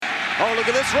Oh, look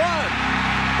at this run.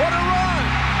 What a run.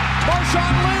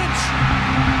 Marshawn Lynch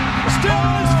still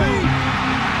on his feet.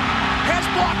 Has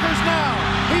blockers now.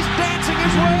 He's dancing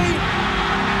his way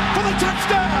for the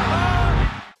touchdown.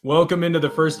 Welcome into the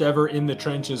first ever In the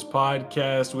Trenches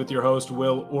podcast with your host,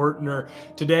 Will Ortner.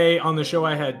 Today on the show,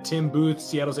 I had Tim Booth,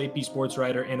 Seattle's AP sports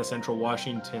writer and a Central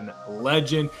Washington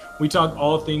legend. We talked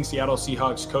all things Seattle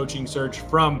Seahawks coaching search,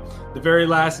 from the very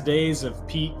last days of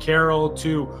Pete Carroll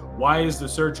to why is the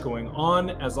search going on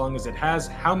as long as it has?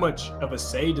 How much of a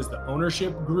say does the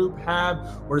ownership group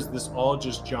have? Or is this all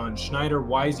just John Schneider?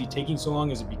 Why is he taking so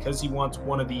long? Is it because he wants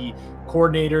one of the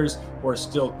coordinators who are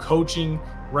still coaching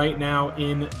right now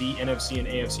in the NFC and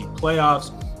AFC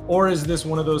playoffs? Or is this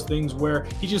one of those things where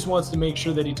he just wants to make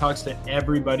sure that he talks to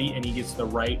everybody and he gets the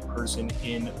right person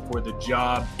in for the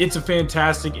job? It's a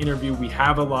fantastic interview. We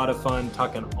have a lot of fun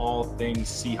talking all things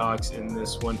Seahawks in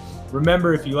this one.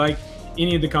 Remember, if you like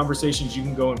any of the conversations, you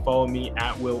can go and follow me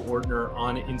at Will Ortner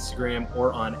on Instagram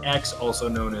or on X, also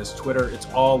known as Twitter. It's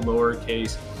all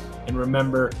lowercase. And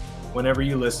remember, whenever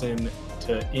you listen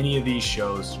to any of these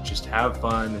shows, just have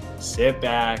fun, sit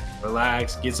back,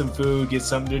 relax, get some food, get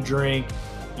something to drink,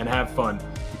 and have fun,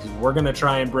 because we're going to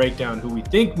try and break down who we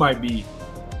think might be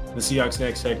the Seahawks'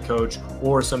 next head coach,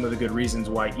 or some of the good reasons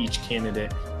why each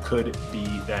candidate could be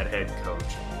that head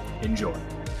coach. Enjoy.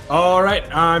 All right,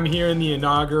 I'm here in the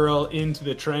inaugural Into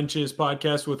the Trenches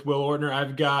podcast with Will Ortner.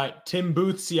 I've got Tim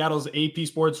Booth, Seattle's AP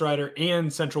sports writer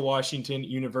and Central Washington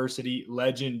University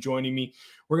legend, joining me.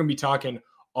 We're going to be talking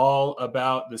all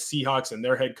about the Seahawks and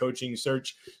their head coaching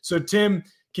search. So, Tim,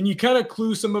 can you kind of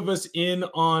clue some of us in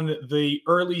on the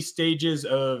early stages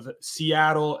of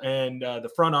Seattle and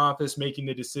the front office making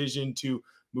the decision to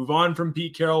move on from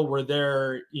Pete Carroll? Were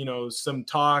there, some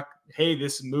talk, hey,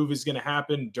 this move is going to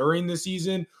happen during the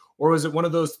season? Or was it one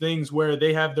of those things where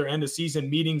they have their end of season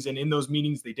meetings, and in those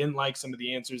meetings, they didn't like some of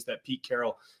the answers that Pete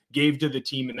Carroll gave to the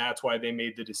team, and that's why they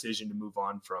made the decision to move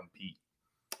on from Pete?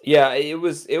 Yeah, it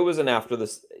was an after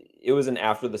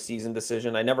the season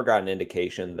decision. I never got an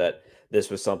indication that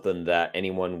this was something that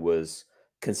anyone was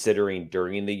considering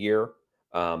during the year.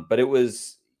 But it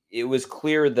was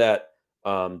clear that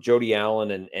Jody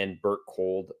Allen and Bert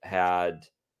Kolde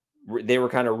they were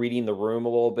kind of reading the room a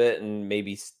little bit and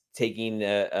maybe taking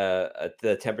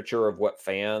the temperature of what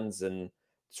fans and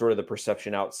sort of the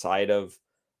perception outside of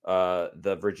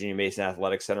the Virginia Mason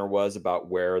Athletic Center was about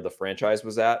where the franchise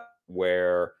was at,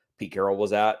 where Pete Carroll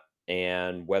was at,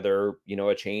 and whether,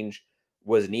 a change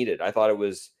was needed. I thought it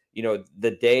was,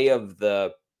 the day of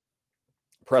the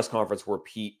press conference where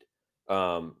Pete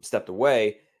stepped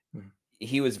away,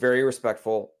 he was very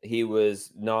respectful. He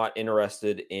was not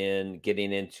interested in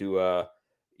getting into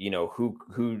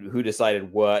who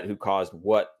decided what, who caused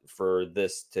what for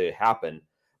this to happen.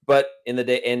 But in the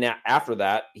day and after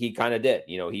that, he kind of did.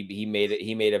 He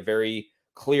made a very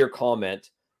clear comment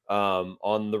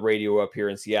on the radio up here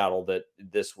in Seattle that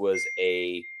this was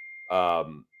a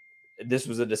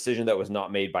decision that was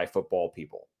not made by football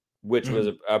people, which was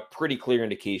a pretty clear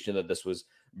indication that this was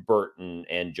Bert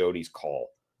and Jody's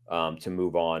call to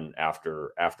move on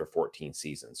after 14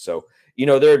 seasons. So,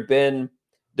 there'd been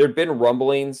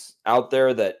rumblings out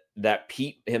there that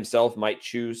Pete himself might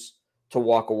choose to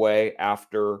walk away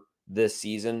after this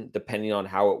season, depending on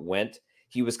how it went.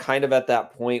 He was kind of at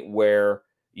that point where,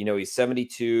 he's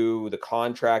 72. The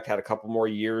contract had a couple more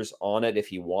years on it if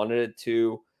he wanted it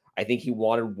to. I think he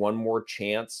wanted one more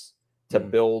chance to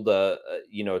build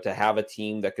to have a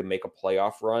team that could make a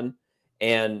playoff run.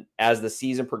 And as the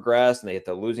season progressed and they hit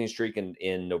the losing streak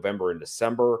in November and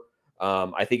December,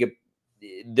 I think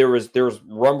there was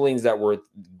rumblings that were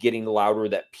getting louder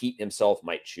that Pete himself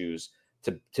might choose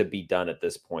to be done at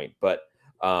this point. But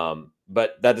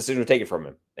that decision was taken from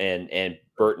him, and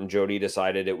Bert and Jody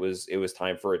decided it was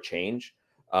time for a change.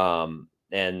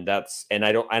 And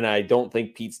I don't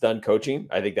think Pete's done coaching.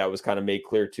 I think that was kind of made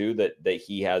clear too, that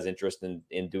he has interest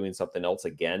in doing something else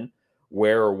again.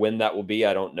 Where or when that will be,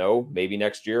 I don't know. Maybe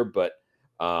next year, but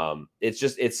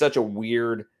it's such a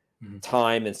weird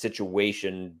time and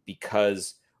situation,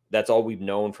 because that's all we've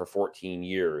known for 14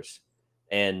 years.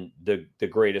 And the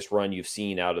greatest run you've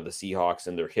seen out of the Seahawks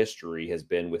in their history has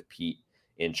been with Pete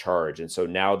in charge. And so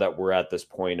now that we're at this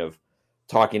point of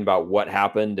talking about what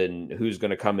happened and who's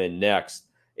going to come in next,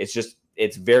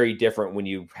 it's very different when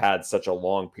you've had such a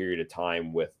long period of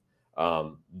time with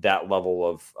that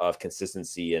level of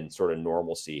consistency and sort of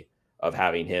normalcy of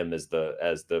having him as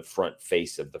the front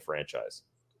face of the franchise.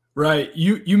 Right.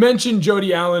 You mentioned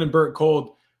Jody Allen and Bert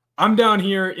Kolde. I'm down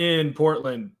here in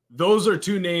Portland. Those are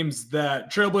two names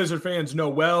that Trailblazer fans know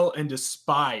well and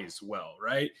despise well,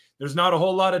 right? There's not a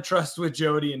whole lot of trust with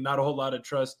Jody and not a whole lot of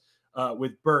trust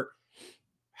with Burt.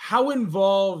 How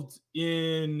involved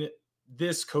in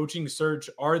this coaching search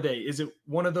are they? Is it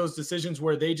one of those decisions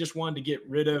where they just wanted to get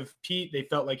rid of Pete? They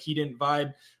felt like he didn't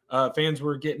vibe. Fans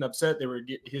were getting upset.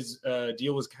 His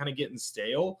deal was kind of getting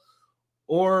stale.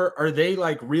 Or are they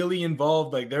like really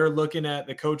involved? Like they're looking at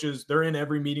the coaches. They're in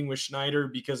every meeting with Schneider,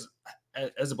 because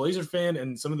as a Blazer fan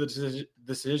and some of the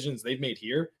decisions they've made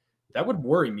here, that would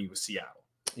worry me with Seattle.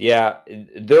 Yeah,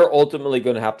 they're ultimately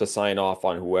going to have to sign off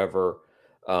on whoever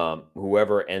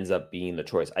ends up being the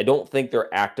choice. I don't think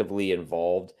they're actively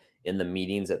involved in the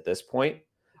meetings at this point.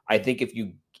 I think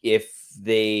if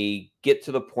they get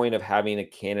to the point of having a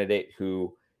candidate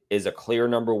who is a clear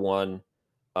number one,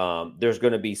 there's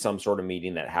going to be some sort of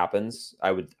meeting that happens.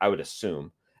 I would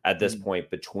assume at this point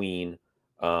between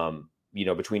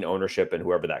between ownership and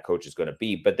whoever that coach is going to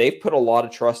be. But they've put a lot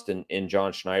of trust in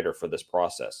John Schneider for this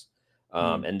process.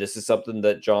 And this is something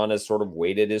that John has sort of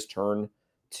waited his turn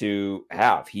to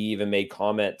have. He even made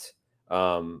comment,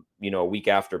 a week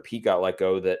after Pete got let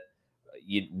go, that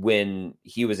when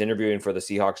he was interviewing for the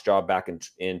Seahawks job back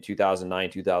in 2009,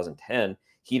 2010,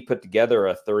 he'd put together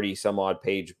a 30 some odd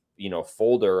page,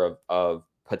 folder of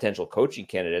potential coaching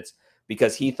candidates,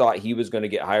 because he thought he was going to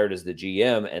get hired as the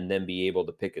GM and then be able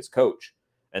to pick his coach.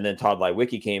 And then Todd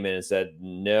Lywicki came in and said,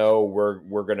 no,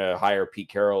 we're going to hire Pete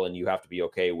Carroll, and you have to be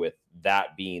okay with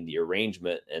that being the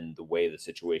arrangement and the way the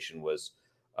situation was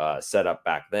set up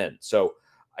back then. So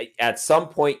at some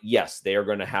point, yes, they are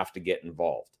going to have to get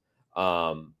involved.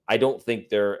 I don't think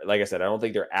like I said, I don't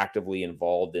think they're actively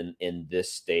involved in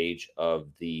this stage of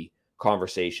the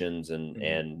conversations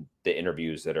and the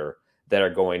interviews that are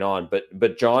going on.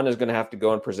 But John is going to have to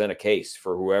go and present a case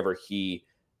for whoever he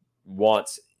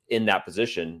wants in that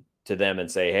position to them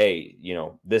and say, hey,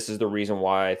 this is the reason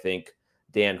why I think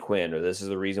Dan Quinn, or this is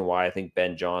the reason why I think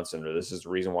Ben Johnson, or this is the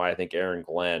reason why I think Aaron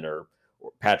Glenn or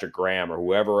Patrick Graham or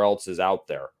whoever else is out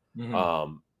there.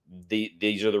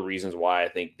 These are the reasons why I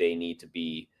think they need to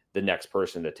be the next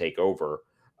person to take over.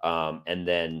 And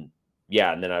then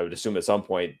I would assume at some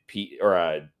point Pete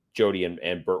or Jody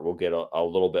and Burt will get a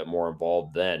little bit more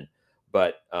involved then.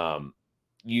 But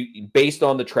based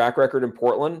on the track record in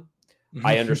Portland,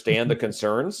 I understand the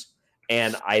concerns.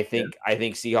 And I think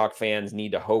Seahawk fans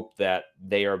need to hope that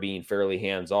they are being fairly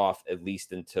hands off, at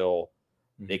least until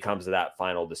it comes to that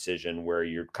final decision where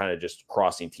you're kind of just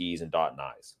crossing T's and dotting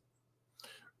I's.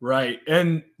 Right.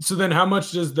 And so then how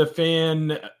much does the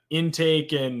fan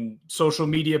intake and social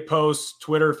media posts,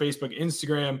 Twitter, Facebook,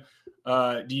 Instagram,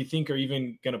 do you think are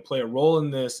even going to play a role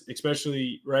in this,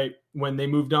 especially right when they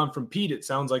moved on from Pete? It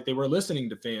sounds like they were listening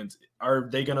to fans. Are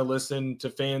they going to listen to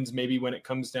fans maybe when it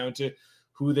comes down to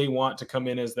who they want to come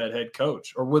in as that head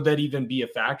coach? Or would that even be a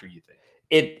factor, you think?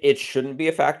 It shouldn't be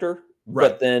a factor, right.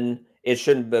 But then it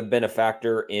shouldn't have been a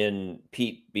factor in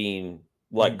Pete being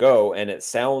let go. And it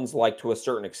sounds like to a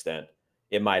certain extent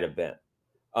it might have been.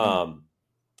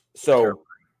 So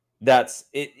that's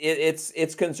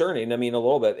it's concerning. I mean, a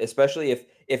little bit, especially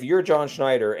if you're John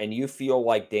Schneider and you feel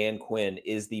like Dan Quinn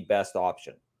is the best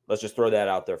option. Let's just throw that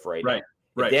out there for right now.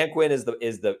 Right. If Dan Quinn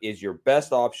is your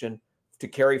best option to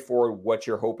carry forward what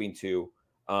you're hoping to,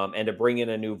 and to bring in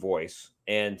a new voice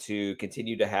and to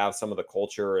continue to have some of the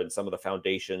culture and some of the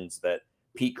foundations that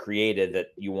Pete created that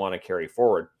you want to carry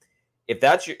forward. If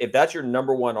that's your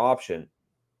number one option,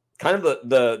 kind of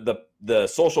the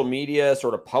social media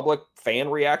sort of public fan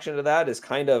reaction to that is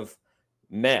kind of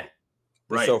meh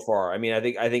so far. I mean,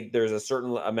 I think there's a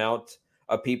certain amount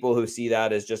of people who see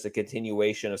that as just a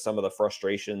continuation of some of the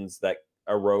frustrations that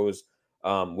arose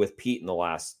with Pete in the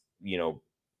last,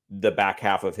 the back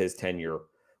half of his tenure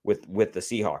with the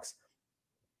Seahawks.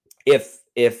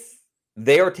 If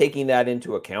they are taking that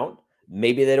into account,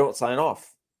 maybe they don't sign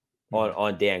off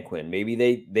on Dan Quinn.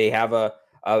 Maybe they have a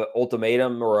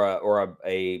ultimatum or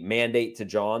a mandate to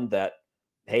John that,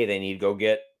 hey, they need to go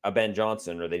get a Ben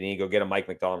Johnson, or they need to go get a Mike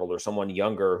McDonald, or someone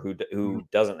younger who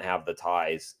doesn't have the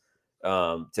ties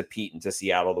to Pete and to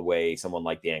Seattle the way someone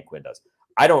like Dan Quinn does.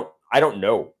 I don't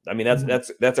know. I mean,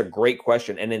 that's a great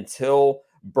question. And until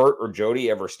Burt or Jody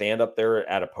ever stand up there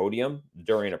at a podium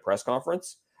during a press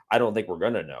conference, I don't think we're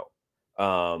going to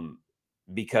know.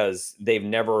 Because they've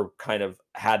never kind of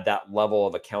had that level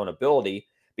of accountability,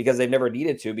 because they've never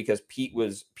needed to, because Pete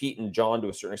and John to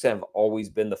a certain extent have always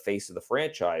been the face of the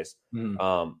franchise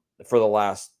for the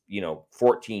last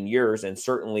 14 years, and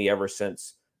certainly ever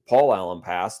since Paul Allen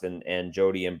passed and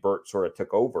Jody and Burt sort of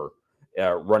took over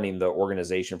running the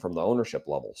organization from the ownership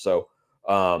level. So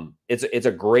it's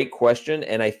a great question,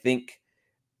 and I think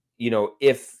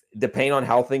if depending on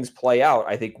how things play out,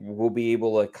 I think we'll be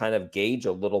able to kind of gauge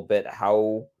a little bit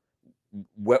how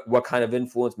what kind of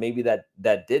influence maybe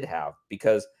that did have,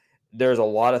 because there's a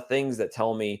lot of things that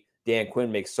tell me Dan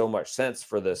Quinn makes so much sense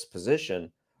for this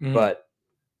position, but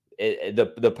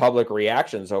the public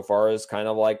reaction so far is kind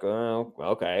of like, oh,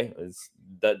 okay,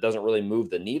 that doesn't really move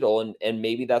the needle, and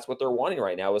maybe that's what they're wanting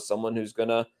right now, is someone who's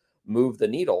gonna move the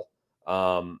needle.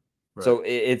 So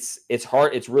it's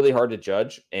hard. It's really hard to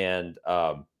judge, and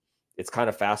it's kind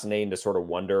of fascinating to sort of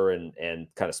wonder and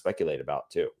kind of speculate about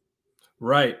too.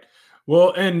 Right.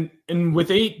 Well, and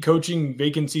with 8 coaching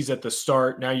vacancies at the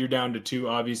start, now you're down to 2.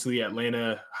 Obviously,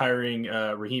 Atlanta hiring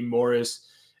Raheem Morris,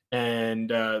 and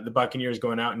the Buccaneers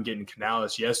going out and getting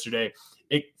Canales yesterday.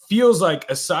 It feels like,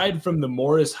 aside from the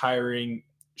Morris hiring,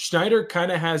 Schneider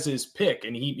kind of has his pick,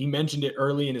 and he mentioned it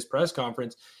early in his press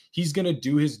conference. He's going to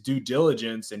do his due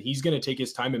diligence, and he's going to take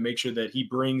his time and make sure that he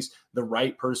brings the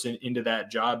right person into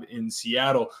that job in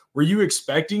Seattle. Were you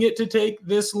expecting it to take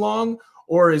this long,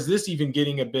 or is this even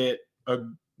getting a bit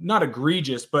not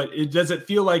egregious, but does it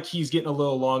feel like he's getting a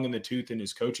little long in the tooth in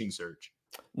his coaching search?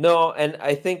 No, and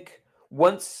I think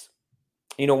once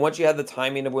you had the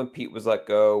timing of when Pete was let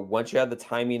go, once you had the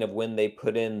timing of when they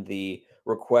put in the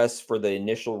requests for the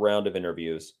initial round of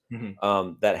interviews,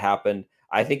 that happened,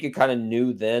 I think you kind of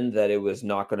knew then that it was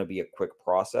not going to be a quick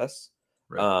process.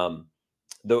 Right.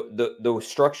 The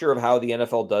structure of how the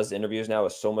NFL does interviews now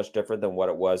is so much different than what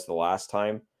it was the last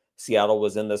time Seattle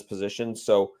was in this position.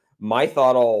 So my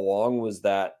thought all along was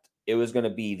that it was going to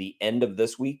be the end of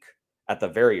this week at the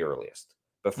very earliest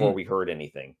before we heard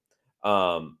anything,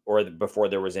 or before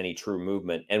there was any true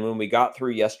movement. And when we got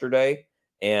through yesterday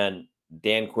and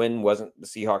Dan Quinn wasn't the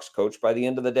Seahawks coach by the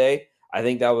end of the day, I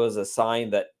think that was a sign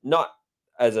that, not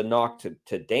as a knock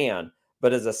to Dan,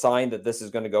 but as a sign that this is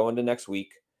going to go into next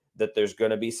week, that there's going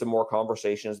to be some more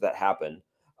conversations that happen.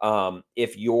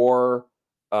 If you're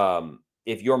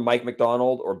Mike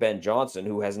McDonald or Ben Johnson,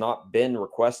 who has not been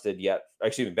requested yet,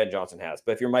 excuse me, Ben Johnson has,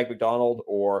 but if you're Mike McDonald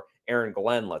or Aaron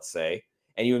Glenn, let's say,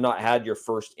 and you have not had your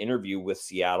first interview with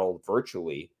Seattle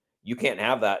virtually, you can't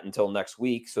have that until next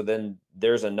week. So then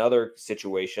there's another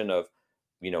situation of,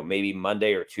 maybe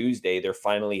Monday or Tuesday, they're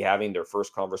finally having their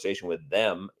first conversation with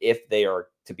them, if they are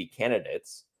to be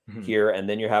candidates here. And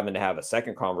then you're having to have a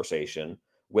second conversation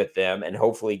with them and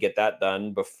hopefully get that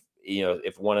done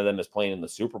if one of them is playing in the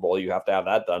Super Bowl, you have to have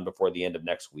that done before the end of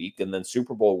next week. And then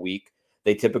Super Bowl week,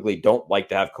 they typically don't like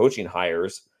to have coaching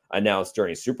hires announced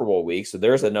during Super Bowl week. So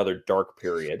there's another dark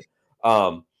period.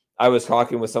 I was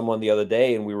talking with someone the other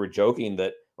day and we were joking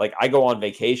that, like, I go on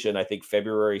vacation, I think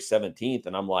February 17th.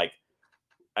 And I'm like,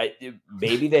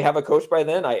 maybe they have a coach by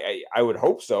then. I would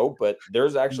hope so, but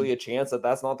there's actually a chance that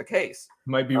that's not the case.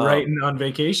 Might be writing on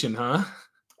vacation, huh?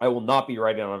 I will not be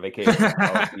writing on vacation.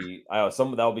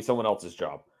 That'll be someone else's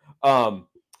job.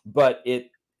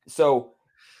 So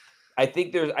I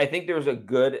think there's a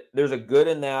good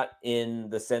in that, in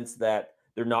the sense that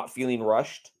they're not feeling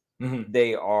rushed.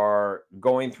 They are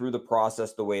going through the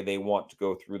process the way they want to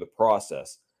go through the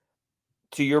process.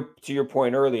 To your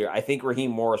point earlier, I think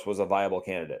Raheem Morris was a viable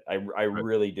candidate. I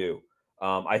really do.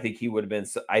 I think he would have been.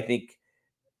 I think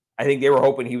they were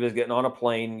hoping he was getting on a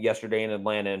plane yesterday in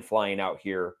Atlanta and flying out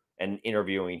here and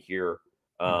interviewing here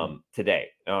today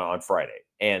on Friday.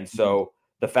 And so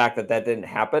the fact that that didn't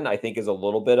happen, I think, is a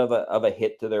little bit of a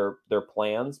hit to their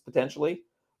plans potentially.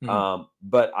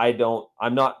 But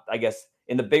I'm not, I guess,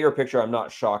 in the bigger picture, I'm not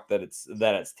shocked that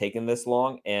it's taken this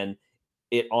long. And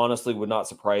it honestly would not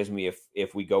surprise me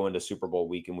if we go into Super Bowl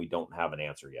week and we don't have an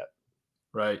answer yet.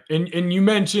 Right. And you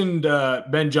mentioned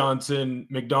Ben Johnson,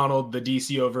 McDonald, the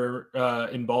DC over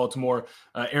in Baltimore,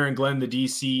 Aaron Glenn, the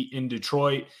DC in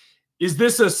Detroit. Is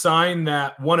this a sign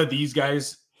that one of these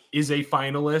guys is a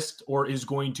finalist or is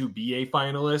going to be a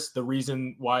finalist? The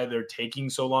reason why they're taking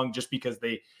so long, just because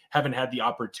they haven't had the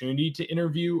opportunity to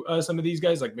interview some of these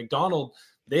guys, like McDonald,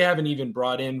 they haven't even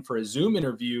brought in for a Zoom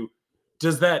interview.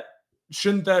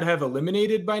 Shouldn't that have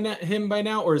eliminated him by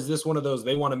now? Or is this one of those,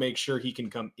 they want to make sure he can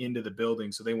come into the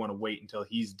building, so they want to wait until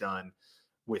he's done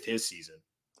with his season?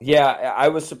 Yeah, I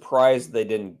was surprised they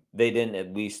didn't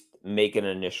at least make an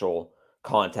initial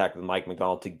contact with Mike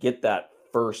McDonald to get that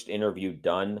first interview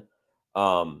done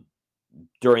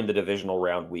during the divisional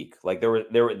round week. Like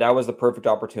that was the perfect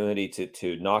opportunity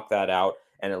to knock that out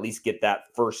and at least get that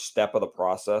first step of the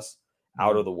process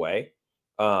out of the way.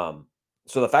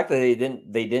 So the fact that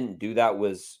they didn't do that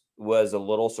was a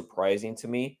little surprising to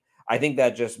me. I think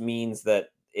that just means that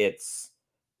it's,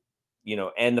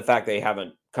 and the fact they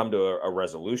haven't come to a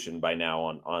resolution by now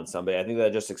on somebody, I think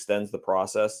that just extends the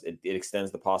process. It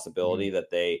extends the possibility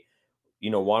that they,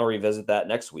 want to revisit that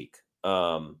next week,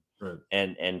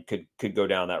 and could go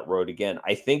down that road again.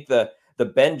 I think the The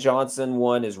Ben Johnson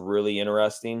one is really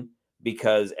interesting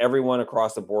because everyone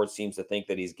across the board seems to think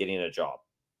that he's getting a job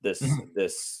this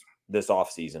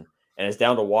offseason. And it's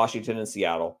down to Washington and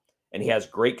Seattle. And he has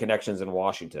great connections in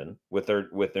Washington with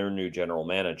their new general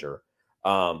manager.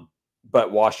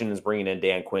 But Washington's bringing in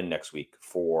Dan Quinn next week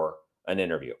for an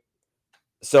interview.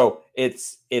 So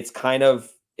it's a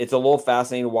little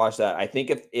fascinating to watch that. I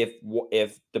think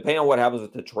if depending on what happens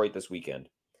with Detroit this weekend,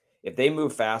 if they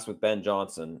move fast with Ben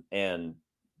Johnson and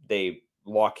they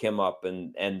lock him up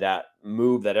and that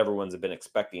move that everyone's been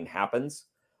expecting happens,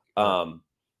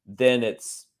 then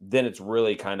it's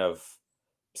really kind of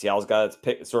Seattle's got its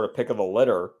pick of the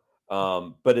litter.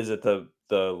 But is it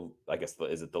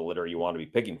is it the litter you want to be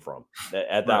picking from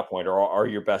at that point, or are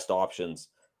your best options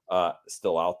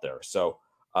still out there? So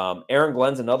Aaron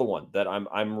Glenn's another one that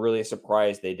I'm really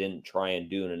surprised they didn't try and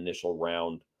do an initial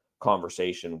round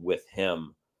conversation with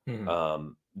him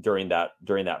during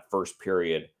that first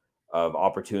period of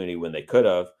opportunity when they could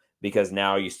have, because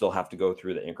now you still have to go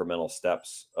through the incremental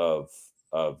steps of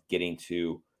getting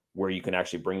to where you can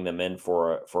actually bring them in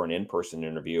for an in-person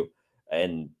interview.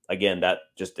 And again, that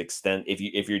just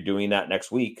if you're doing that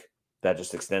next week, that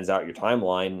just extends out your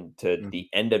timeline to the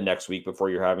end of next week before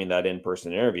you're having that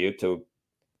in-person interview to,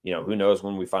 who knows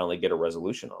when we finally get a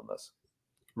resolution on this.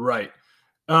 Right.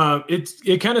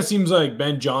 It kind of seems like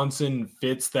Ben Johnson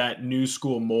fits that new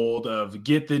school mold of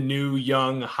get the new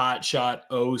young hotshot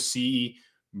OC,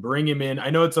 bring him in. I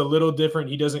know it's a little different.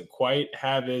 He doesn't quite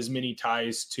have as many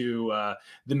ties to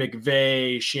the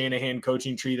McVay, Shanahan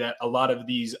coaching tree that a lot of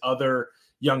these other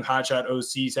young hotshot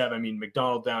OCs have. I mean,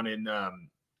 McDaniels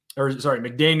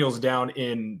down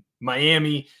in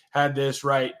Miami had this,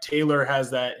 right? Taylor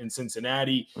has that in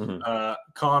Cincinnati.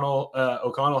 O'Connell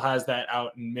has that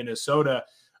out in Minnesota.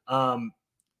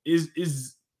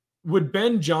 Would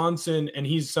Ben Johnson, and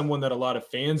he's someone that a lot of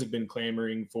fans have been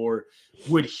clamoring for,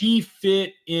 would he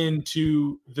fit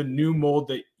into the new mold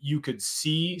that you could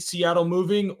see Seattle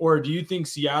moving? Or do you think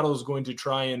Seattle is going to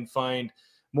try and find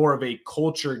more of a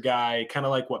culture guy, kind of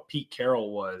like what Pete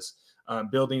Carroll was,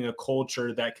 building a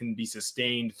culture that can be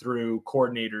sustained through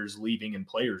coordinators leaving and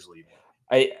players leaving?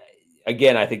 I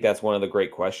think that's one of the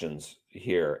great questions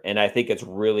here. And I think it's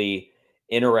really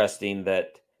interesting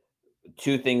that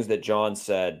two things that John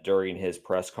said during his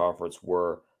press conference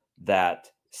were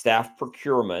that staff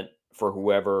procurement for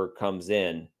whoever comes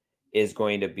in is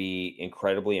going to be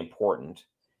incredibly important,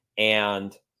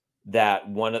 and that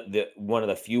one of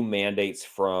the few mandates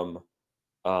from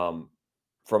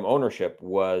ownership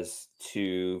was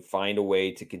to find a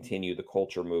way to continue the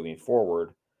culture moving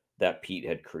forward that Pete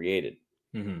had created.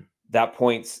 That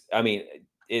points,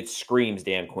 it screams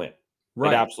Dan Quinn.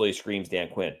 Right. It absolutely screams Dan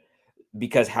Quinn.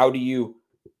 Because how do you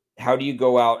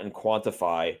go out and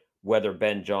quantify whether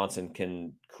Ben Johnson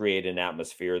can create an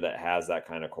atmosphere that has that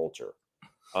kind of culture?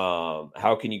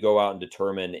 How can you go out and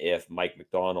determine if Mike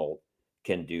McDonald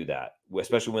can do that,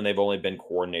 especially when they've only been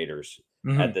coordinators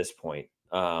at this point?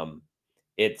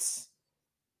 It's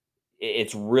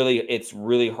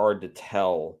really hard to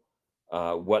tell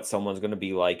what someone's going to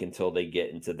be like until they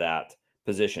get into that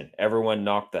position. Everyone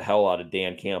knocked the hell out of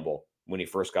Dan Campbell when he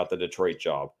first got the Detroit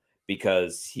job,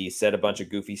 because he said a bunch of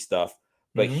goofy stuff,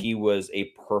 but he was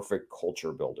a perfect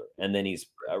culture builder. And then he's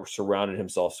surrounded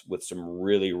himself with some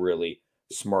really, really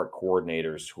smart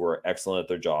coordinators who are excellent at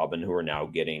their job and who are now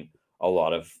getting a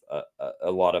lot of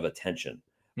attention.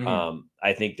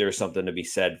 I think there's something to be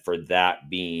said for that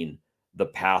being the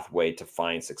pathway to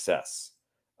find success.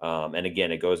 And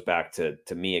again, it goes back to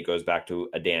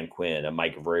a Dan Quinn, a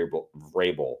Mike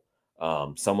Vrabel,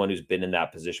 someone who's been in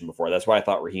that position before. That's why I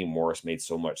thought Raheem Morris made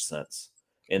so much sense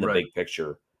in the big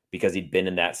picture, because he'd been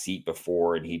in that seat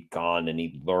before and he'd gone and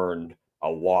he'd learned a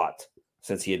lot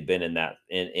since he had been in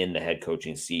the head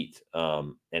coaching seat.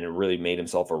 And it really made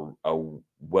himself a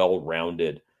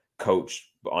well-rounded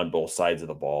coach on both sides of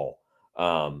the ball.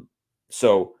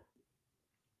 So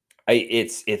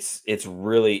it's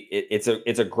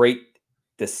a great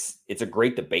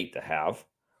debate to have.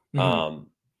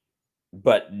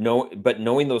 But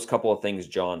knowing those couple of things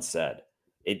John said,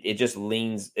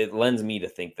 it lends me to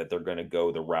think that they're going to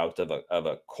go the route of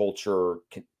a culture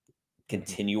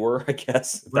continuer, I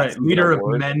guess. Right. Leader of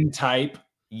men type.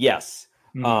 Yes.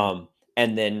 And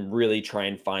then really try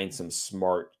and find some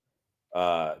smart,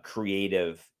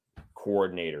 creative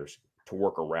coordinators to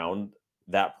work around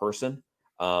that person.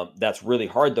 That's really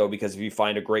hard though, because if you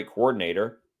find a great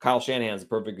coordinator, Kyle Shanahan's a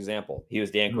perfect example. He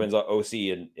was Dan Quinn's OC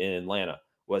in Atlanta.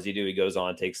 What does he do? He goes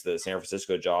on, takes the San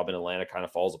Francisco job, and Atlanta kind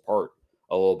of falls apart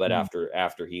a little bit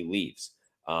after he leaves.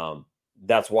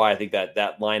 That's why I think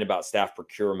that line about staff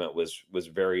procurement was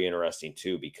very interesting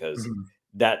too, because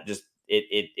that just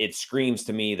it screams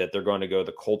to me that they're going to go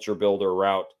the culture builder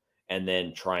route and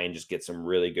then try and just get some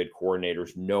really good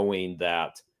coordinators, knowing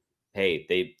that,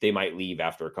 hey, they might leave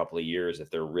after a couple of years if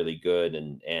they're really good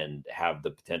and have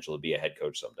the potential to be a head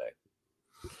coach someday.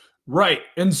 Right.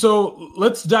 And so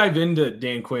let's dive into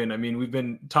Dan Quinn. I mean, we've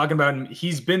been talking about him.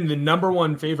 He's been the number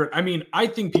one favorite. I mean, I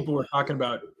think people were talking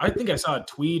about, I think I saw a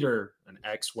tweet or an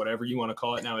X, whatever you want to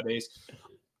call it nowadays.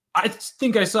 I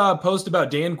think I saw a post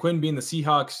about Dan Quinn being the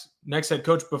Seahawks' next head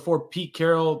coach before Pete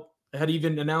Carroll had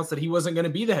even announced that he wasn't going to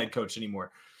be the head coach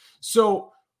anymore.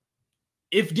 So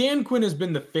if Dan Quinn has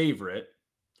been the favorite,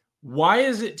 why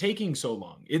is it taking so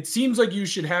long? It seems like you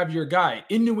should have your guy.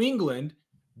 In New England,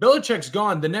 Belichick's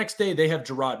gone. The next day they have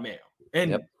Gerard Mayo.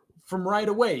 And from right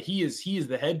away, he is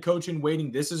the head coach in waiting.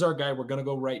 This is our guy. We're going to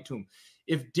go right to him.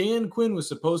 If Dan Quinn was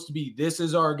supposed to be, this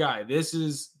is our guy. This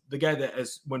is the guy that,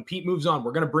 as when Pete moves on,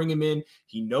 we're going to bring him in.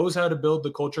 He knows how to build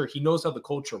the culture. He knows how the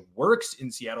culture works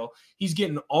in Seattle. He's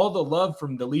getting all the love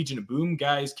from the Legion of Boom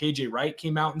guys. KJ Wright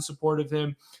came out in support of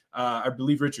him. I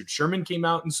believe Richard Sherman came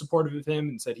out in support of him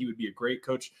and said he would be a great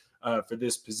coach for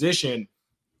this position.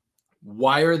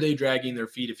 Why are they dragging their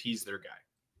feet if he's their guy?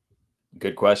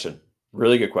 Good question.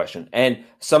 Really good question. And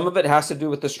some of it has to do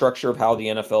with the structure of how the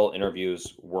NFL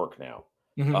interviews work now.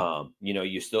 Mm-hmm.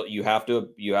 You have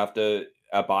to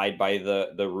abide by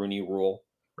the Rooney Rule.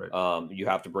 Right. You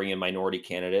have to bring in minority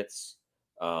candidates,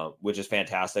 which is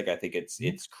fantastic. I think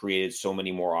it's created so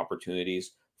many more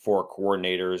opportunities for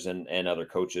coordinators and other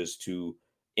coaches to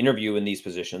interview in these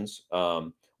positions.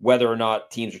 Whether or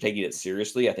not teams are taking it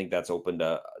seriously, I think that's open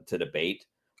to debate.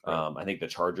 Right. I think the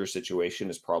Chargers situation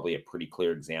is probably a pretty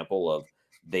clear example of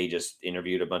they just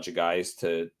interviewed a bunch of guys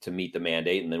to meet the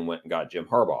mandate and then went and got Jim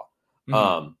Harbaugh.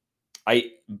 Mm-hmm.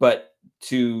 But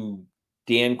to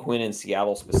Dan Quinn in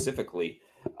Seattle specifically,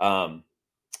 some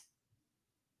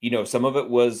of it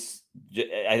was,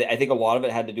 I think a lot of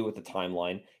it had to do with the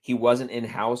timeline. He wasn't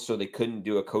in-house, so they couldn't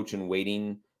do a coach in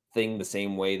waiting thing the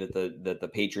same way that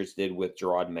the Patriots did with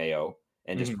Gerard Mayo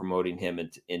and just promoting him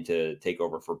into take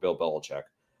over for Bill Belichick.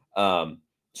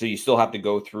 So you still have to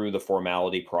go through the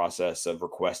formality process of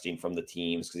requesting from the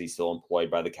teams because he's still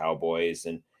employed by the Cowboys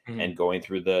and going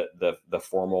through the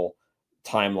formal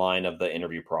timeline of the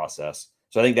interview process.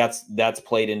 So I think that's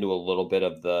played into a little bit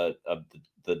of the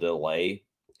delay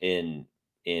in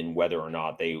whether or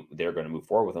not they're going to move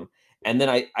forward with him. And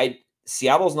then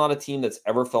Seattle's not a team that's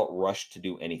ever felt rushed to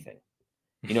do anything.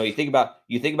 You think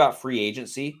about free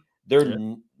agency.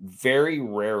 They're very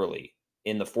rarely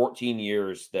in the 14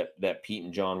 years that Pete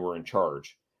and John were in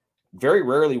charge. Very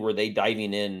rarely were they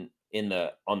diving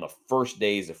on the first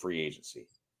days of free agency.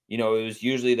 It was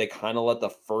usually they kind of let the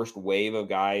first wave of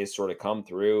guys sort of come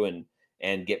through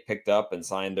and get picked up and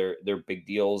sign their big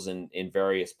deals in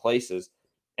various places.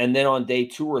 And then on day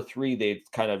 2 or 3,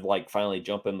 they'd kind of like finally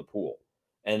jump in the pool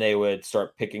and they would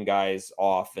start picking guys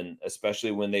off. And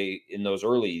especially when in those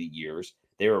early years,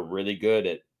 they were really good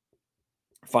at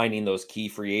finding those key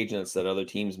free agents that other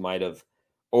teams might have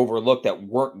overlooked that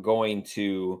weren't going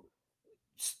to,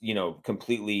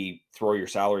 completely throw your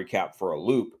salary cap for a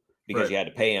loop because you had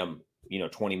to pay them,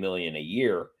 $20 million a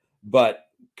year, but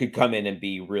could come in and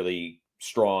be really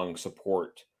strong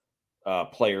support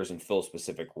players and fill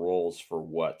specific roles for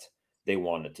what they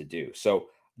wanted to do. So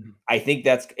I think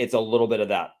it's a little bit of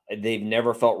that. They've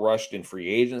never felt rushed in free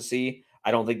agency.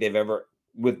 I don't think they've ever,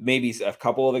 with maybe a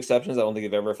couple of exceptions, I don't think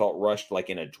they've ever felt rushed like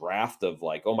in a draft of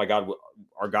like, oh my God,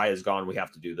 our guy is gone. We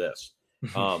have to do this.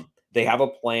 They have a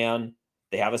plan.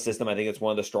 They have a system. I think it's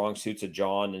one of the strong suits of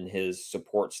John and his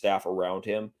support staff around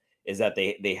him is that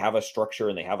they have a structure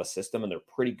and they have a system and they're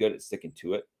pretty good at sticking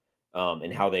to it.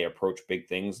 And how they approach big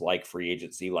things like free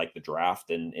agency, like the draft,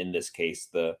 and in this case,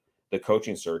 the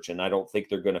coaching search. And I don't think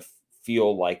they're going to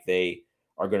feel like they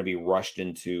are going to be rushed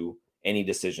into any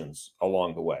decisions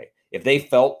along the way. If they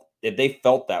felt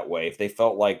that way, if they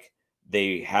felt like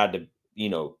they had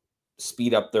to,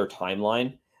 speed up their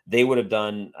timeline, they would have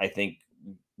done, I think,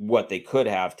 what they could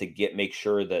have to make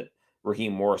sure that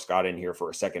Raheem Morris got in here for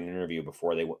a second interview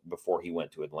before he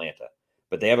went to Atlanta.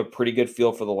 But they have a pretty good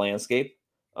feel for the landscape.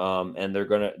 And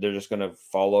they're just gonna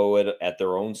follow it at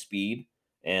their own speed,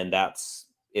 and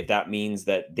if that means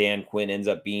that Dan Quinn ends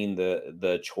up being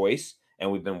the choice,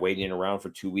 and we've been waiting around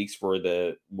for 2 weeks for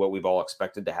what we've all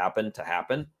expected to happen.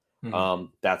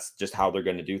 That's just how they're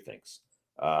going to do things.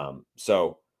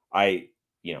 So I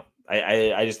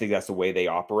just think that's the way they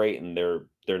operate, and they're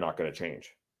not going to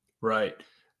change. Right.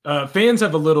 Fans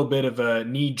have a little bit of a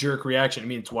knee-jerk reaction. I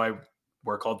mean, it's why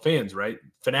we're called fans, right?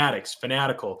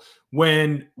 Fanatical.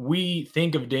 When we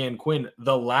think of Dan Quinn,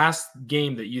 the last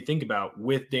game that you think about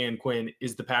with Dan Quinn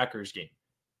is the Packers game.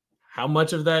 how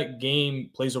much of that game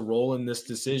plays a role in this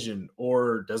decision,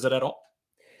 or does it at all?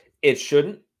 It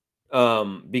shouldn't,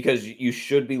 because you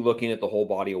should be looking at the whole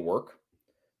body of work.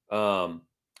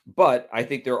 But I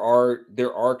think there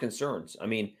are concerns. I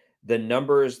mean, the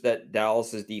numbers that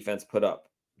Dallas's defense put up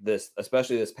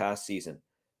especially this past season,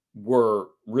 were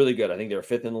really good. I think they were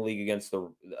fifth in the league against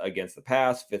the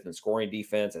pass, fifth in scoring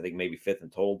defense. I think maybe fifth in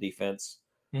total defense,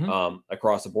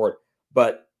 across the board.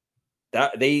 But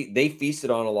that they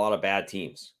feasted on a lot of bad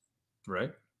teams,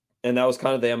 Right. and that was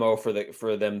kind of the MO for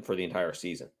them for the entire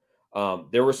season.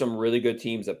 There were some really good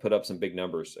teams that put up some big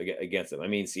numbers against them. I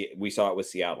mean, we saw it with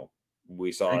Seattle.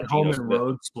 We saw And home and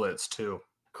road splits too.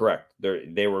 Correct.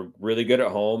 They were really good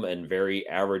at home and very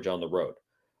average on the road.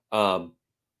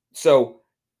 So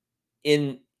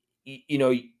in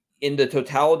the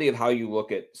totality of how you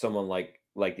look at someone like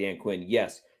Dan Quinn,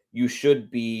 yes, you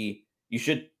should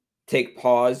take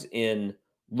pause in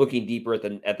looking deeper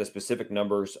at the specific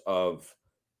numbers of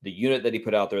the unit that he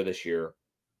put out there this year,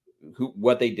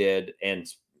 what they did, and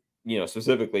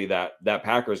specifically that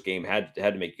Packers game had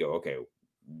to make you go, okay,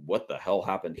 what the hell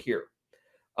happened here?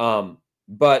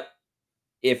 But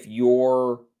if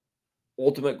your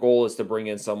ultimate goal is to bring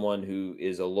in someone who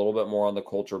is a little bit more on the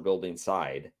culture building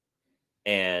side,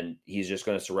 and he's just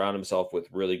going to surround himself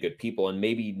with really good people and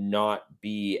maybe not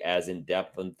be as in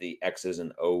depth on the X's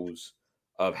and O's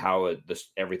of how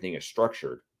everything is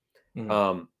structured,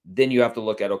 then you have to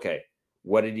look at, okay,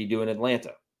 what did he do in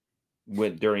Atlanta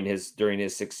during his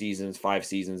 6 seasons, 5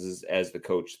 seasons as the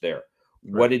coach there?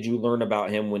 Right. What did you learn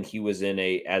about him when he was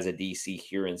as a DC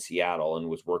here in Seattle and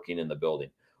was working in the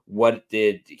building? What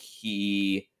did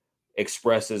he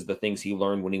express as the things he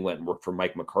learned when he went and worked for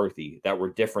Mike McCarthy that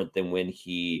were different than when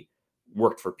he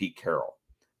worked for Pete Carroll?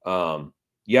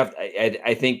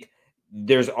 I think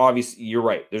there's obviously, you're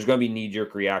right, there's going to be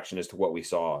knee-jerk reaction as to what we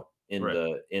saw in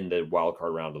the wild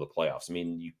card round of the playoffs. I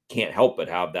mean, you can't help but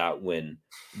have that when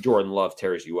Jordan Love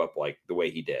tears you up like the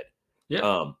way he did.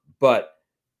 Yeah. But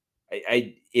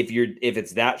if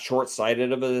it's that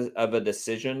short-sighted of a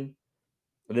decision,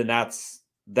 then that's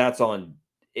on.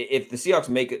 If the Seahawks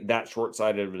make it that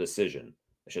short-sighted of a decision,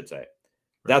 I should say,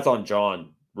 that's on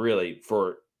John really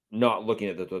for not looking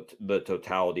at the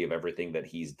totality of everything that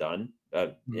he's done.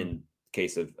 In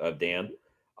case of Dan,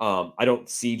 I don't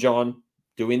see John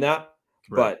doing that,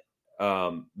 but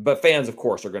fans, of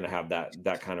course, are going to have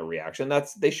that kind of reaction.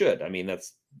 They should. I mean,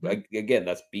 that's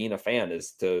being a fan,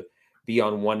 is to be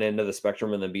on one end of the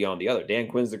spectrum and then be on the other. Dan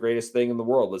Quinn's the greatest thing in the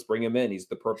world. Let's bring him in. He's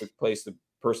the perfect person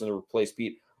to replace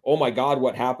Pete. Oh my God,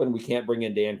 what happened? We can't bring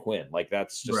in Dan Quinn. Like,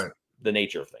 that's just the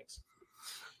nature of things.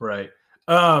 Right.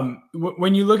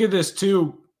 When you look at this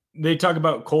too, they talk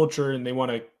about culture and they want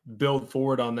to build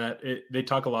forward on that. They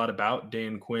talk a lot about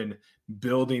Dan Quinn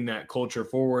building that culture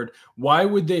forward. Why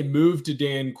would they move to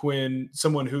Dan Quinn,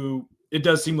 someone who it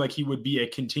does seem like he would be a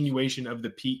continuation of the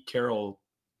Pete Carroll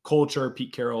culture,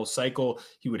 Pete Carroll cycle?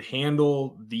 He would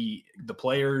handle the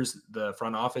players, the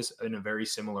front office in a very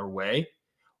similar way.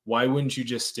 Why wouldn't you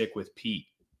just stick with Pete?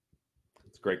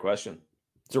 It's a great question.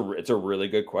 It's a really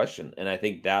good question, and I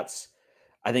think that's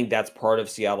part of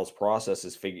Seattle's process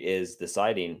is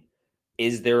deciding,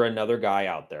 is there another guy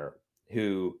out there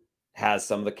who has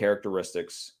some of the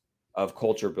characteristics of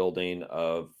culture building,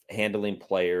 of handling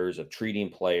players, of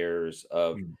treating players,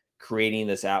 of creating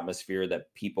this atmosphere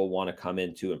that people want to come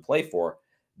into and play for,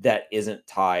 that isn't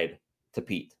tied to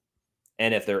Pete?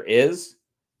 And if there is,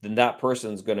 then that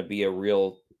person's going to be a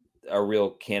real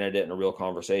candidate and a real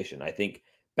conversation. I think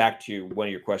back to one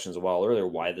of your questions a while earlier,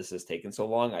 why this has taken so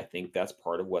long, I think that's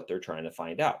part of what they're trying to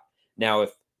find out. Now,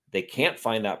 if they can't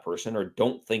find that person or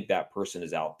don't think that person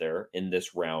is out there in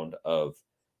this round of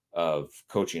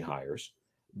coaching hires,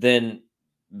 then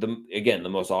the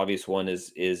most obvious one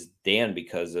is Dan,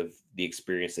 because of the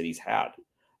experience that he's had.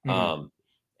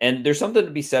 And there's something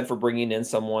to be said for bringing in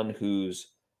someone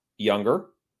who's younger,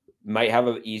 might have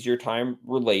an easier time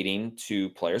relating to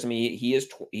players. I mean, he is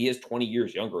 20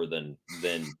 years younger than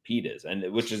Pete is,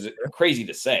 and which is crazy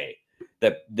to say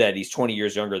that he's 20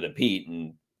 years younger than Pete,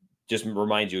 and just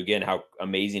reminds you again how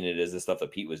amazing it is, the stuff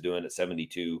that Pete was doing at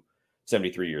 72,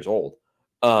 73 years old.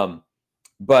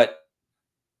 But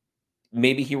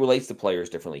maybe he relates to players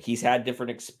differently. He's had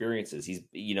different experiences.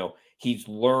 He's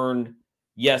learned.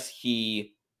 Yes,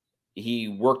 he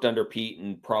worked under Pete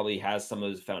and probably has some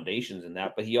of his foundations in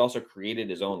that, but he also created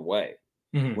his own way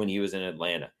when he was in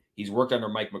Atlanta. He's worked under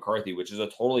Mike McCarthy, which is a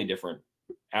totally different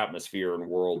atmosphere and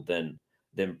world than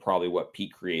probably what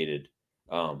Pete created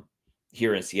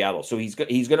here in Seattle. So he's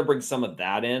going to bring some of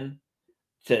that in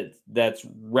that's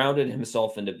rounded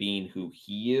himself into being who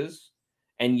he is.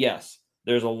 And yes,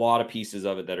 there's a lot of pieces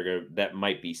of it that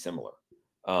might be similar,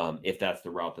 if that's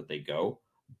the route that they go.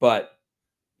 But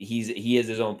he is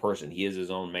his own person. He is his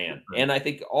own man. Right. And I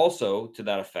think also to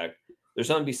that effect, there's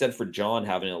something to be said for John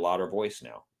having a louder voice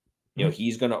now. You know,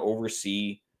 he's going to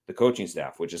oversee the coaching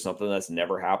staff, which is something that's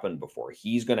never happened before.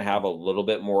 He's going to have a little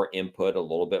bit more input, a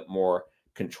little bit more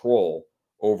control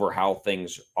over how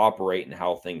things operate and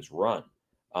how things run.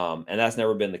 And that's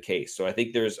never been the case. So I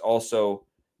think there's also,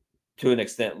 to an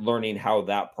extent, learning how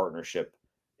that partnership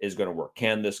is going to work.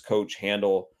 Can this coach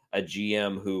handle a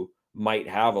GM who might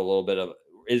have a little bit of,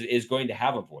 is going to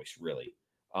have a voice really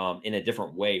in a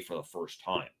different way for the first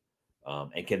time?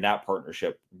 And can that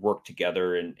partnership work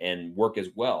together and work as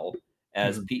well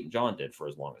as Pete and John did for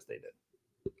as long as they did?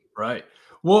 Right.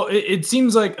 Well, it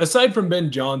seems like aside from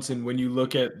Ben Johnson, when you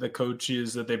look at the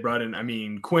coaches that they brought in, I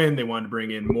mean, Quinn, they wanted to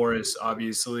bring in Morris,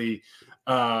 obviously.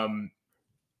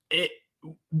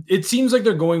 It seems like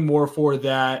they're going more for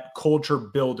that culture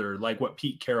builder, like what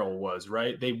Pete Carroll was,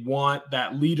 right? They want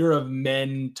that leader of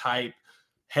men type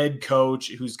head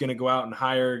coach who's going to go out and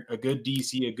hire a good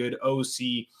DC, a good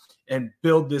OC, and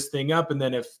build this thing up. And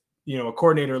then if, you know, a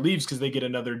coordinator leaves because they get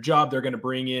another job, they're going to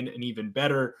bring in an even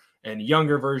better and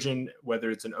younger version, whether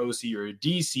it's an OC or a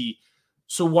DC.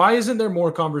 So why isn't there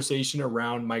more conversation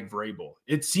around Mike Vrabel?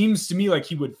 It seems to me like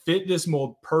he would fit this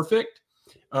mold perfect.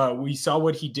 We saw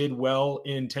what he did well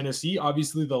in Tennessee.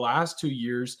 Obviously, the last 2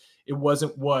 years, it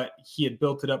wasn't what he had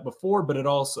built it up before, but it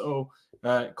also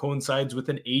coincides with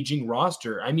an aging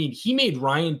roster. I mean, he made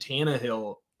Ryan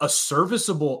Tannehill a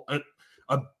serviceable,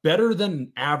 a better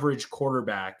than average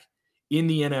quarterback in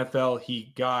the NFL.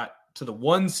 He got to the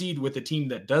 1 seed with a team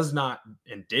that does not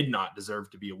and did not deserve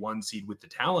to be a 1 seed with the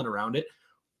talent around it.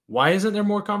 Why isn't there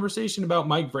more conversation about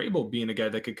Mike Vrabel being a guy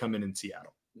that could come in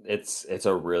Seattle? It's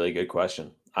a really good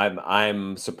question.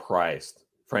 I'm surprised,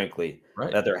 frankly,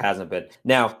 that there hasn't been.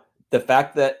 Now, the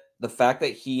fact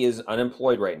that he is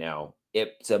unemployed right now,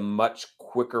 it's a much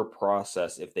quicker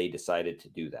process if they decided to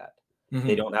do that.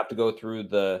 They don't have to go through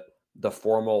the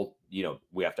formal, you know,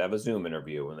 we have to have a Zoom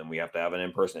interview and then we have to have an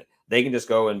in-person. They can just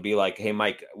go and be like, "Hey,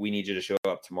 Mike, we need you to show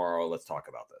up tomorrow. Let's talk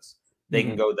about this." They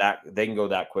can go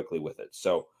that quickly with it.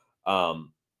 So,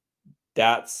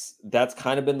 that's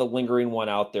kind of been the lingering one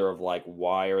out there of like,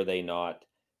 why are they not,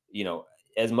 you know,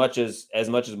 as much as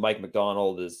Mike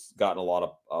McDonald has gotten a lot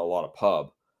of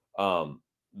pub,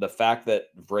 the fact that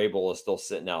Vrabel is still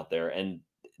sitting out there and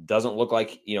doesn't look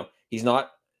like, you know,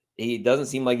 he doesn't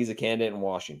seem like he's a candidate in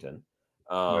Washington.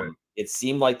 Right. It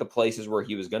seemed like the places where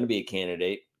he was going to be a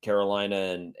candidate,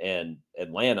 Carolina and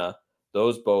Atlanta,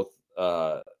 those both,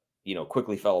 you know,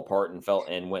 quickly fell apart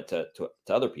and went to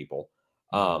other people.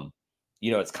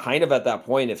 You know, it's kind of at that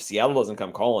point, if Seattle doesn't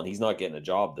come calling, he's not getting a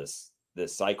job this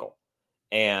cycle.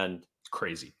 And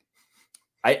crazy.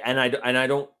 I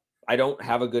don't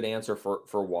have a good answer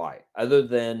for why, other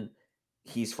than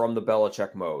he's from the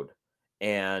Belichick mode.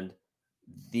 And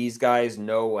these guys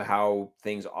know how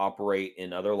things operate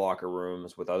in other locker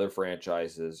rooms with other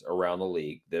franchises around the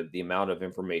league. The amount of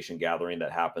information gathering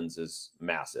that happens is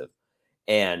massive.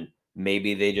 And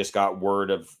maybe they just got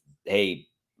word of, hey,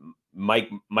 Mike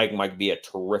might be a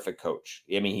terrific coach.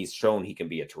 I mean, he's shown he can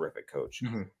be a terrific coach.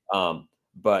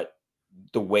 But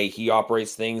the way he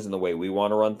operates things and the way we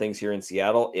want to run things here in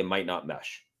Seattle, it might not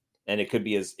mesh. And it could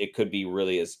be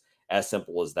really as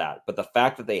simple as that. But the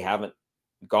fact that they haven't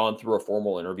gone through a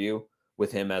formal interview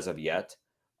with him as of yet,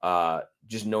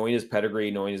 just knowing his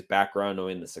pedigree, knowing his background,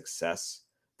 knowing the success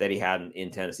that he had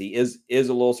in Tennessee is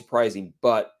a little surprising.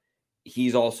 But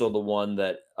he's also the one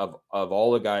that of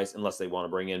all the guys, unless they want to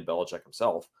bring in Belichick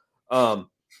himself,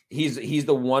 he's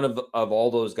the one of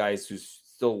all those guys who's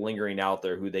still lingering out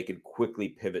there who they could quickly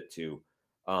pivot to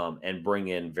and bring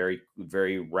in very,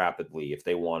 very rapidly if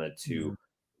they wanted to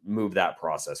move that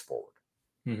process forward.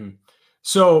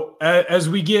 So as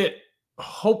we get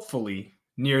hopefully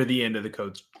near the end of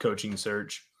the coaching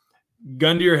search,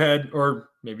 gun to your head, or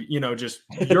maybe, you know, just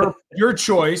your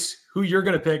choice, who you're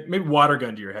going to pick, maybe water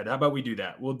gun to your head. How about we do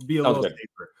that? We'll be a little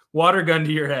safer. Water gun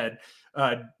to your head.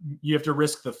 You have to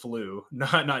risk the flu,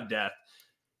 not death.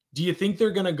 Do you think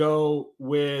they're going to go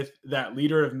with that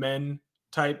leader of men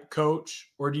type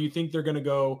coach, or do you think they're going to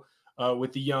go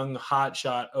with the young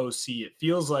hotshot OC? It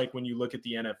feels like when you look at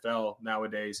the NFL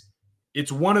nowadays,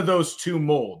 it's one of those two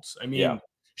molds. I mean,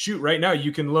 shoot, right now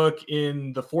you can look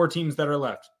in the 4 teams that are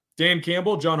left. Dan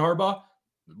Campbell, John Harbaugh,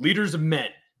 leaders of men.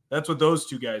 That's what those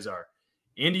two guys are.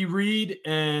 Andy Reid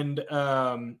and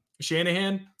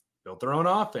Shanahan built their own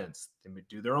offense. They would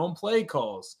do their own play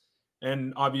calls.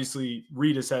 And obviously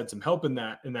Reid has had some help in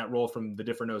that role from the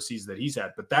different OCs that he's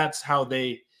had, but that's how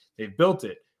they've built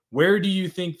it. Where do you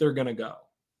think they're going to go?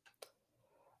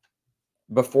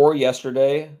 Before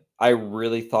yesterday, I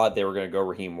really thought they were going to go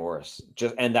Raheem Morris.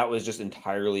 And that was just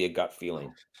entirely a gut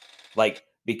feeling. Like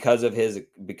because of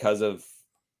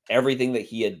everything that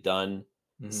he had done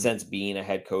since being a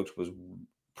head coach was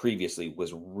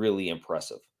really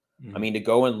impressive. I mean, to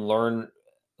go and learn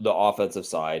the offensive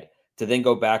side, to then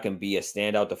go back and be a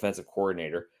standout defensive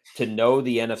coordinator, to know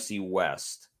the NFC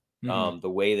West the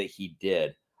way that he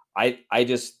did. I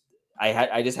just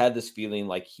had this feeling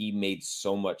like he made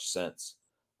so much sense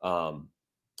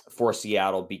for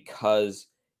Seattle because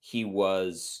he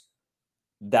was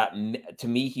to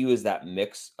me, he was that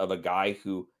mix of a guy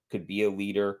who could be a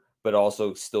leader, but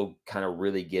also still kind of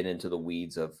really get into the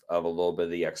weeds of a little bit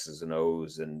of the X's and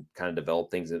O's and kind of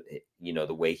develop things,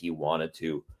 the way he wanted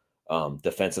to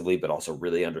defensively, but also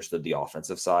really understood the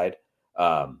offensive side.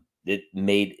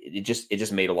 It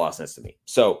just made a lot of sense to me.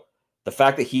 So the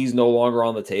fact that he's no longer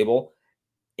on the table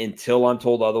until I'm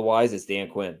told otherwise is Dan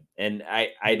Quinn. And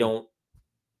I don't,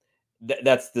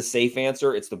 that's the safe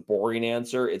answer. It's the boring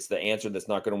answer. It's the answer that's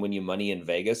not going to win you money in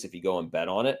Vegas if you go and bet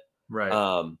on it.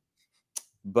 Right.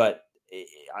 But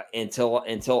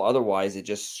until otherwise, it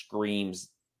just screams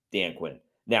Dan Quinn.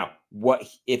 Now, what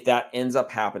if that ends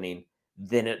up happening?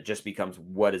 Then it just becomes,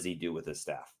 what does he do with his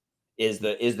staff? Is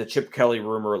the Chip Kelly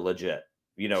rumor legit?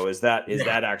 Is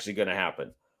that actually going to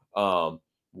happen?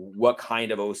 What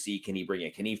kind of OC can he bring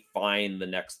in? Can he find the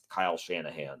next Kyle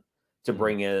Shanahan to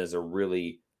bring in as a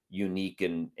really unique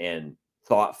and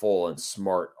thoughtful and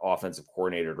smart offensive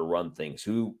coordinator to run things?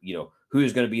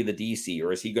 Who's going to be the DC,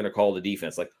 or is he going to call the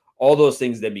defense? Like all those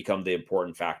things then become the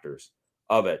important factors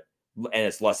of it. And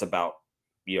it's less about,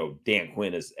 Dan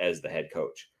Quinn as the head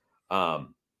coach.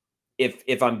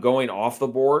 If I'm going off the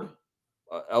board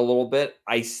a little bit,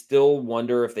 I still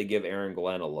wonder if they give Aaron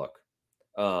Glenn a look.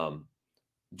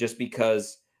 Just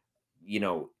because,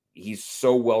 he's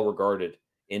so well regarded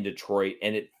in Detroit,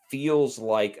 and it feels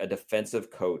like a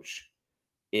defensive coach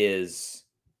is,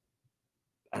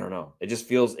 I don't know.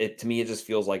 To me, it just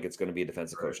feels like it's going to be a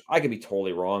defensive coach. I could be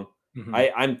totally wrong.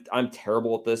 I'm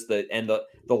terrible at this. The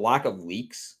lack of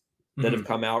leaks that have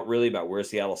come out really about where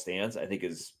Seattle stands, I think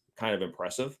is kind of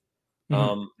impressive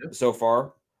so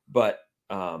far. But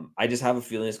I just have a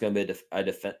feeling it's going to be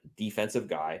a defensive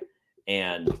guy.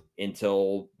 And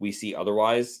until we see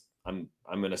otherwise, I'm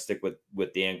going to stick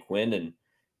with Dan Quinn and,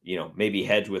 maybe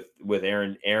hedge with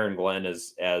Aaron Glenn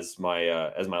as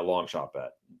my long shot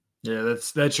bet. Yeah,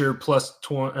 that's your plus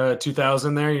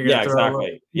 2,000 there. You're gonna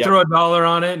exactly. Throw $1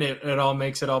 on it, and it all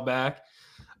makes it all back.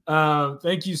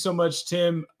 Thank you so much,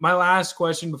 Tim. My last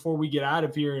question before we get out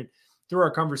of here, and through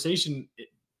our conversation,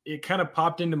 it kind of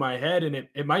popped into my head, and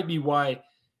it might be why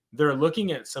they're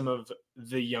looking at some of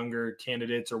the younger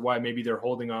candidates, or why maybe they're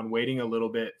holding on, waiting a little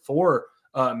bit for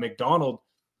McDonald.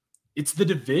 It's the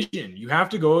division. You have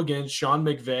to go against Sean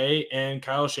McVay and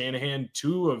Kyle Shanahan,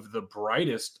 two of the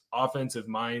brightest offensive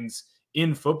minds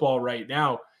in football right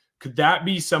now. Could that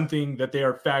be something that they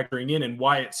are factoring in, and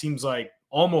why it seems like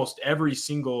almost every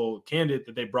single candidate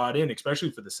that they brought in, especially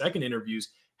for the second interviews,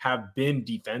 have been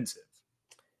defensive?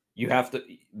 You have to,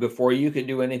 before you can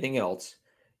do anything else,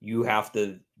 you have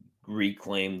to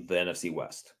reclaim the NFC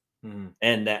West.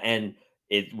 And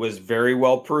it was very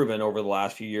well proven over the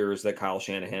last few years that Kyle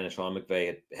Shanahan and Sean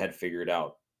McVay had figured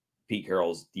out Pete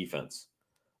Carroll's defense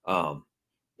and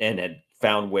had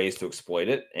found ways to exploit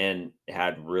it, and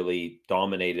had really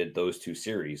dominated those two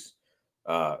series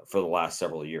for the last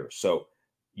several years. So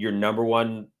your number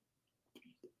one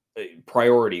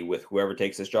priority with whoever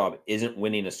takes this job isn't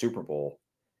winning a Super Bowl.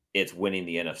 It's winning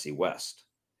the NFC West.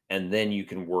 And then you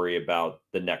can worry about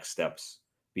the next steps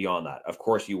beyond that. Of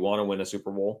course, you want to win a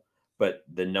Super Bowl, but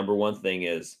the number one thing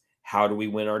is, how do we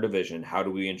win our division? How do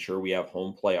we ensure we have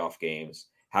home playoff games?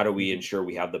 How do we ensure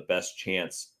we have the best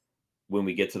chance when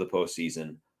we get to the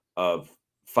postseason of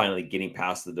finally getting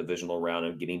past the divisional round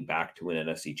and getting back to an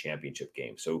NFC championship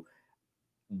game? So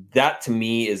that to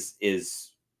me is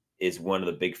one of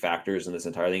the big factors in this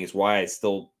entire thing. Is why I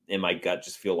still, in my gut,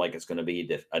 just feel like it's going to be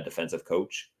a defensive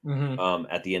coach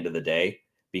at the end of the day,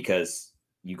 because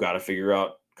you got to figure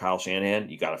out Kyle Shanahan,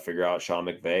 you got to figure out Sean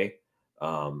McVay,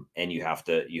 and you have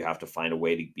to find a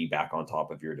way to be back on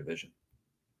top of your division.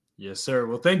 Yes, sir.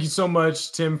 Well, thank you so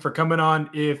much, Tim, for coming on.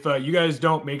 If you guys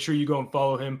don't, make sure you go and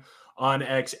follow him on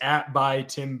X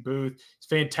 @ByTimBooth. He's a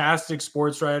fantastic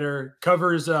sports writer,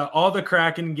 covers all the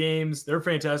Kraken games. They're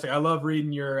fantastic. I love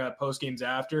reading your post games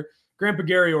after. Grandpa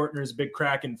Gary Ortner is a big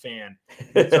Kraken fan,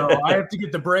 so I have to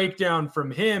get the breakdown from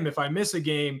him. If I miss a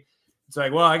game, it's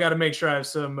like, well, I got to make sure I have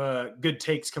some good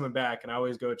takes coming back, and I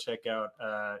always go check out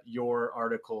your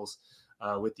articles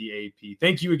with the AP.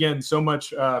 Thank you again so much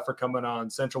for coming on.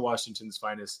 Central Washington's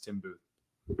finest, Tim Booth.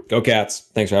 Go Cats.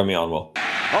 Thanks for having me on, Will.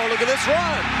 Oh, look at this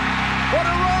run. What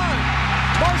a run.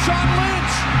 Marshawn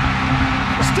Lynch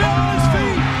still on his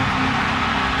feet.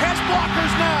 Has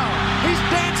blockers now. He's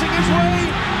dancing his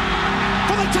way